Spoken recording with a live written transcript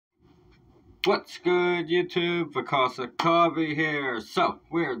What's good, YouTube? Vakasa Covey here. So,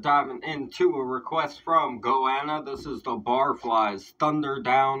 we're diving into a request from Goanna. This is the Barflys, Thunder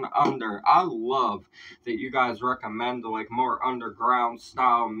Down Under. I love that you guys recommend like more underground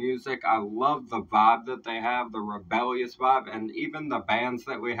style music. I love the vibe that they have, the rebellious vibe, and even the bands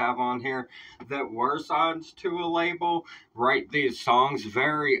that we have on here that were signed to a label write these songs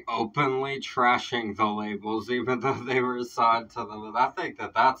very openly trashing the labels, even though they were signed to them. And I think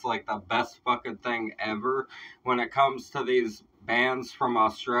that that's like the best fucking thing ever when it comes to these bands from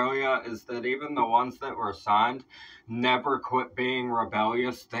Australia, is that even the ones that were signed never quit being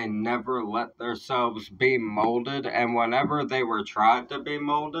rebellious. They never let themselves be molded, and whenever they were tried to be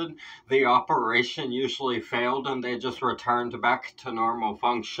molded, the operation usually failed and they just returned back to normal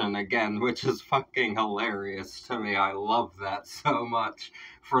function again, which is fucking hilarious to me. I love that so much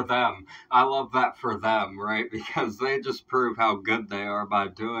for them. I love that for them, right? Because they just prove how good they are by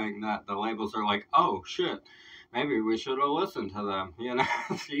doing that. The labels are like, oh shit, maybe we should have listened to them, you know?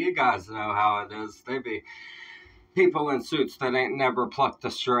 You guys know how it is. They be people in suits that ain't never plucked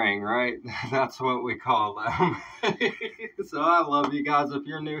a string, right? That's what we call them. So I love you guys. If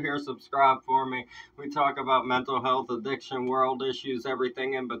you're new here, subscribe for me. We talk about mental health, addiction, world issues,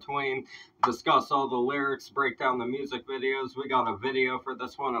 everything in between. Discuss all the lyrics, break down the music videos. We got a video for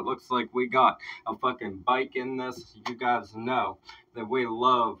this one. It looks like we got a fucking bike in this. You guys know that we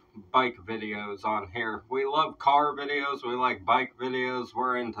love bike videos on here. We love car videos. We like bike videos.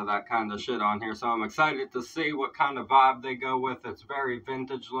 We're into that kind of shit on here. So I'm excited to see what kind of vibe they go with. It's very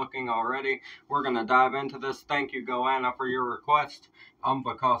vintage looking already. We're going to dive into this. Thank you, Goanna, for your request. I'm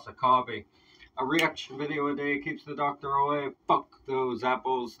Vakasa Covey. A reaction video a day keeps the doctor away. Fuck those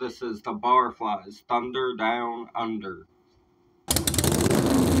apples. This is the Barflys, Thunder Down Under.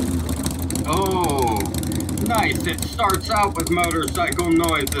 Oh, nice. It starts out with motorcycle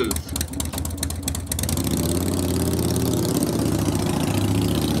noises.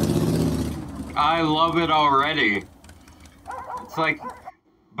 I love it already. It's like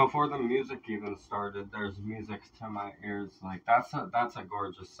before the music even started, there's music to my ears. Like that's a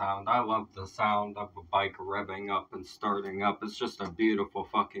gorgeous sound. I love the sound of a bike revving up and starting up. It's just a beautiful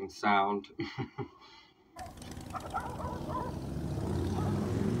fucking sound.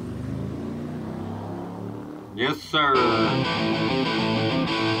 Yes, sir.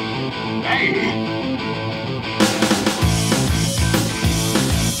 Hey!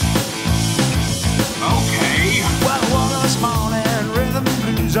 Okay. Well, I woke up this morning, rhythm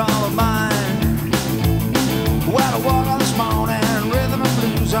and blues all of mine. Well, I woke up this morning, rhythm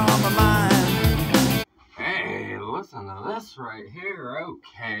and blues on my mind. Hey, listen to this right here.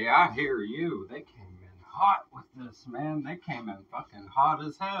 Okay, I hear you. They came in hot with this, man. They came in fucking hot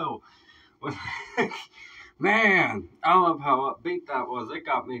as hell. Man, I love how upbeat that was. It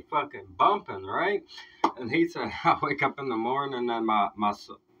got me fucking bumping, right? And he said, I wake up in the morning and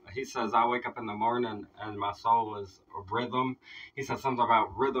he says, I wake up in the morning and my soul is a rhythm. He said something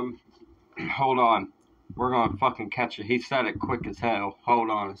about rhythm. Hold on. We're going to fucking catch it. He said it quick as hell.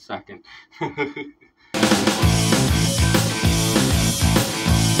 Hold on a second. Well,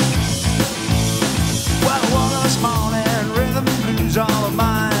 I woke up this morning, rhythm and blues all of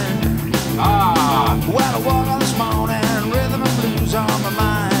mine. Well, I woke up this morning, rhythm and blues on my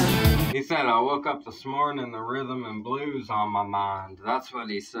mind. He said, I woke up this morning, the rhythm and blues on my mind. That's what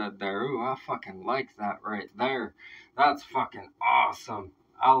he said there. Ooh, I fucking like that right there. That's fucking awesome.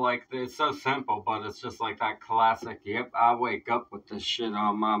 I like this. It's so simple, but it's just like that classic, yep, I wake up with this shit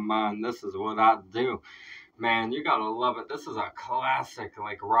on my mind. This is what I do. Man, you gotta love it. This is a classic,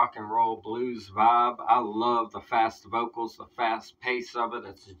 like, rock and roll blues vibe. I love the fast vocals, the fast pace of it.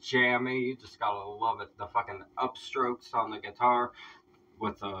 It's jammy. You just gotta love it. The fucking upstrokes on the guitar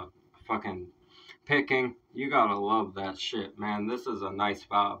with the fucking picking. You gotta love that shit, man. This is a nice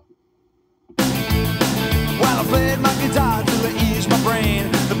vibe. Well, I played my guitar till it eased my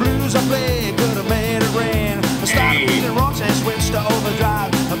brain. The blues I played could have made it rain. I started feeling rocks and switched to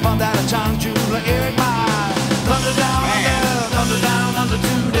overdrive. I bumped out of tongue to the Eric Mile. Thunder down under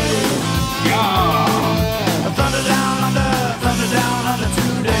today. Yeah. Thunder down under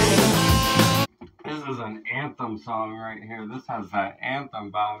today. This is an anthem song right here. This has that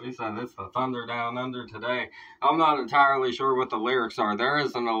anthem vibe. He said it's the Thunder Down Under today. I'm not entirely sure what the lyrics are. There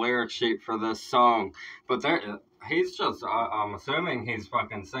isn't a lyric sheet for this song, but he's just, I'm assuming he's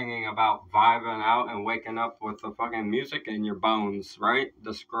fucking singing about vibing out and waking up with the fucking music in your bones, right?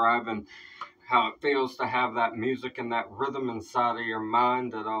 Describing how it feels to have that music and that rhythm inside of your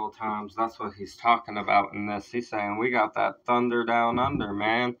mind at all times. That's what he's talking about in this. He's saying we got that Thunder Down Under,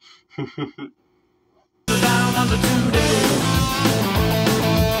 man. Down under today.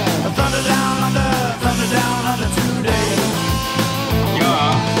 Thunder down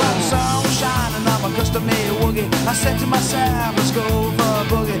I said to myself, let's go for a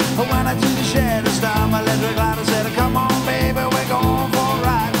boogie. But when I do the shed, it's down my electric light. I said, come on, baby, we're going for a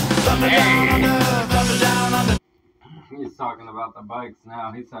ride. Thunder down under, thunder down under. He's talking about the bikes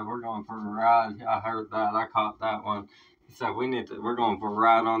now. He said, we're going for a ride. I heard that. I caught that one. He said, we're going for a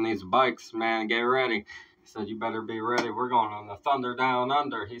ride on these bikes, man. Get ready. He said, you better be ready. We're going on the Thunder Down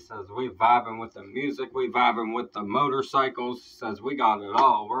Under. He says, we vibing with the music. We vibing with the motorcycles. He says, we got it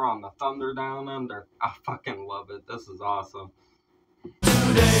all. We're on the Thunder Down Under. I fucking love it. This is awesome.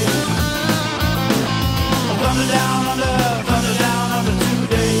 Today. Thunder down under 2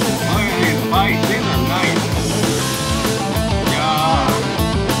 days. Look at these bikes. These are nice.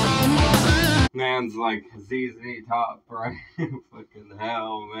 Man's like ZZ Top, right? Fucking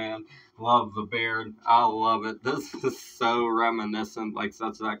hell, man. Love the beard. I love it. This is so reminiscent, like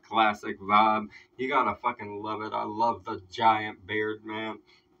such that classic vibe. You gotta fucking love it. I love the giant beard, man.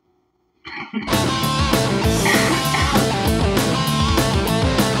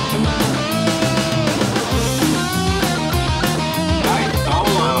 Nice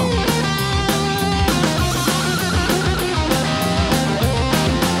solo.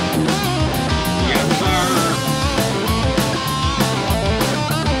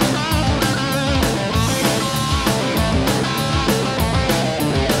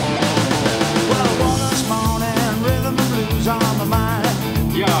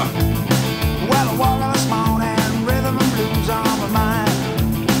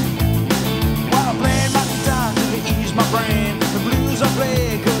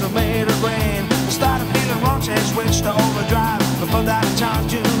 Switch to overdrive before that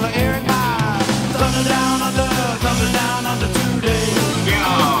chance to hear it by. Thunder down under 2 days.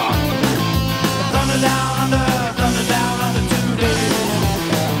 Yeah. Thunder down under 2 days.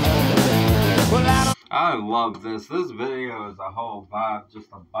 Well, I love this. This video is a whole vibe. Just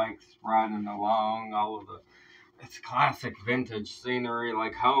the bikes riding along, all of the. It's classic vintage scenery,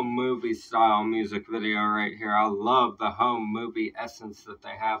 like home movie style music video right here. I love the home movie essence that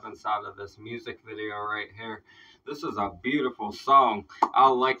they have inside of this music video right here. This is a beautiful song. I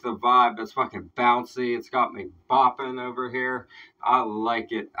like the vibe. It's fucking bouncy. It's got me bopping over here. I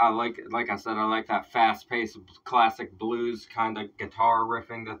like it. I like it. Like I said, I like that fast-paced classic blues kind of guitar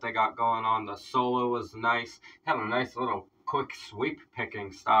riffing that they got going on. The solo was nice. Had a nice little quick sweep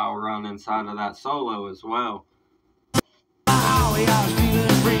picking style run inside of that solo as well. I was feeling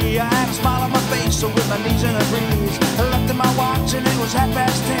free. I had a smile on my face, so with my knees in a breeze, I looked at my watch and it was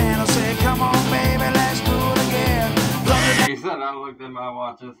 10:30. I said, come on, baby, let's do it again. He said, I looked at my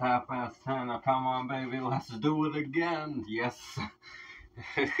watch, it's 10:30. Now, come on, baby, let's do it again. Yes.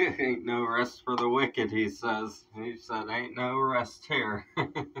 Ain't no rest for the wicked, he says. He said, ain't no rest here.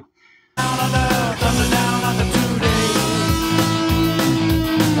 Thunder down under 2 days.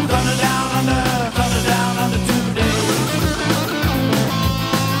 Thunder down under 2 days.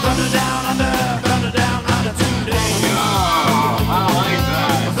 Thunder down under 2 days. Oh, I like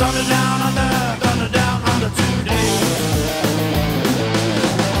that. Thunder down under 2 days.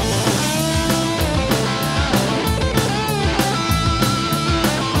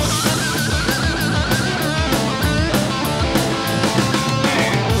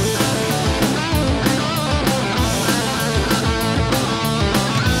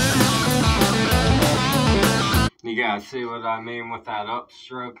 You guys see what I mean with that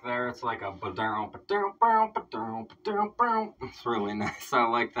upstroke there? It's like a it's really nice. I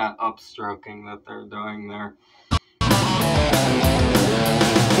like that upstroking that they're doing there.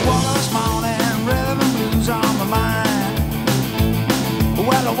 Woke up this morning, rhythm and blues on my mind.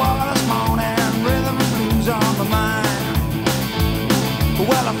 Well, I woke up this morning, rhythm and blues on my mind.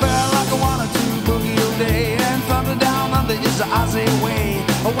 Well, I felt like I wanted to boogie all day, and thunder down under is the Aussie way.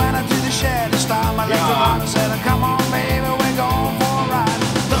 When I do the shed, it's time I left the line and said, come on, baby, we're going for a ride.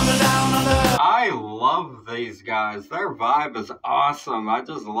 Thunder down under. I love these guys. Their vibe is awesome. I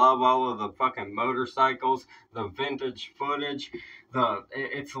just love all of the fucking motorcycles, the vintage footage.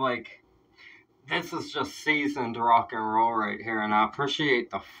 It's like, this is just seasoned rock and roll right here, and I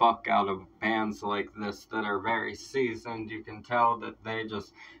appreciate the fuck out of bands like this that are very seasoned. You can tell that they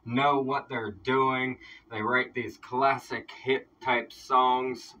just know what they're doing. They write these classic hit type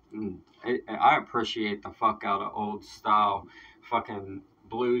songs. I appreciate the fuck out of old style fucking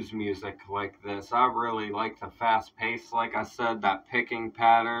blues music like this. I really like the fast pace, like I said, that picking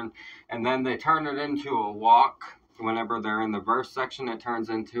pattern, and then they turn it into a walk. Whenever they're in the verse section, it turns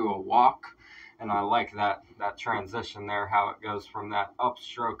into a walk. And I like that transition there, how it goes from that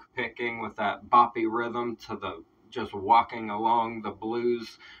upstroke picking with that boppy rhythm to the just walking along the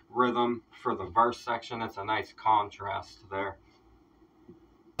blues rhythm for the verse section. It's a nice contrast there.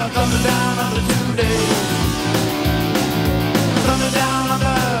 Thunder down under 2 days. Thunder down under,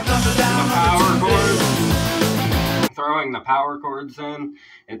 thunder down the power under 2 days. chords. Throwing the power chords in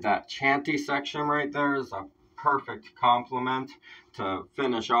at that chanty section right there is a perfect compliment to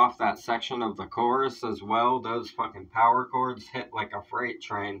finish off that section of the chorus as well. Those fucking power chords hit like a freight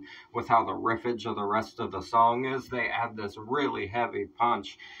train with how the riffage of the rest of the song is. They add this really heavy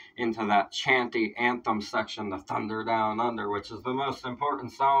punch into that chanty anthem section, the Thunder Down Under, which is the most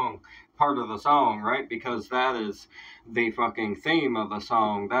important part of the song, right? Because that is the fucking theme of the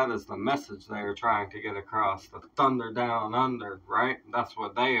song. That is the message they are trying to get across. The Thunder Down Under, right? That's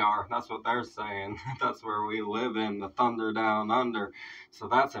what they are. That's what they're saying. That's where we live in, the Thunder Down Under. So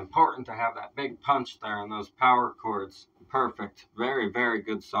that's important to have that big punch there and those power chords. Perfect. Very, very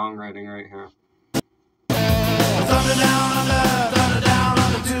good songwriting right here. Thunder down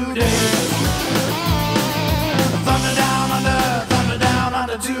under 2 days. Thunder down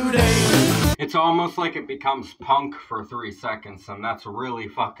under 2 days. It's almost like it becomes punk for 3 seconds, and that's really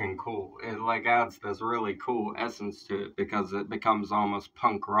fucking cool. It like adds this really cool essence to it because it becomes almost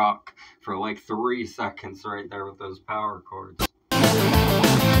punk rock for like 3 seconds right there with those power chords.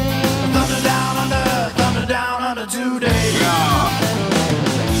 Thunder down under 2 days. Yeah.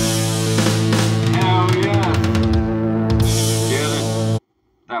 Hell yeah. Get it?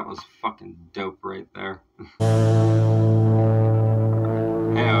 That was fucking dope right there.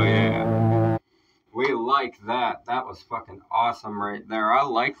 Hell yeah. We like that. That was fucking awesome right there. I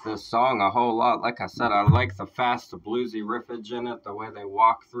like this song a whole lot. Like I said, I like the fast, bluesy riffage in it, the way they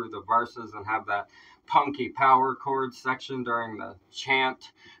walk through the verses and have that punky power chord section during the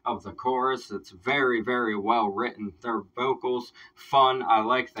chant of the chorus. It's very, very well written. Their vocals, fun. I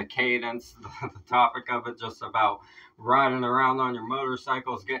like the cadence, the topic of it, just about riding around on your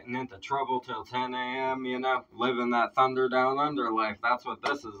motorcycles, getting into trouble till 10 a.m., you know, living that Thunder Down Under life. That's what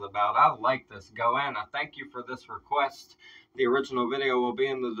this is about. I like this. Goanna, thank you for this request. The original video will be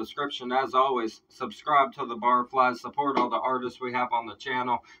in the description. As always, subscribe to the Barflys. Support all the artists we have on the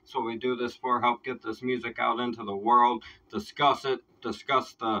channel. That's what we do this for. Help get this music out into the world. Discuss it.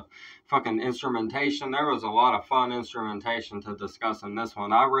 Discuss the fucking instrumentation. There was a lot of fun instrumentation to discuss in this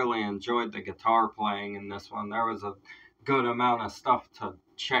one. I really enjoyed the guitar playing in this one. There was a good amount of stuff to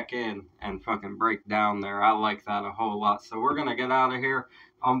check in and fucking break down there. I like that a whole lot. So we're going to get out of here.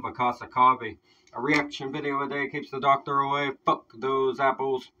 I'm Vakasa Kavi. A reaction video a day keeps the doctor away. Fuck those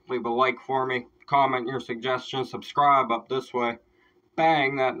apples. Leave a like for me. Comment your suggestions. Subscribe up this way.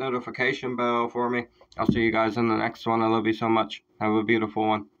 Bang that notification bell for me. I'll see you guys in the next one. I love you so much. Have a beautiful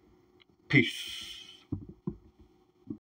one. Peace.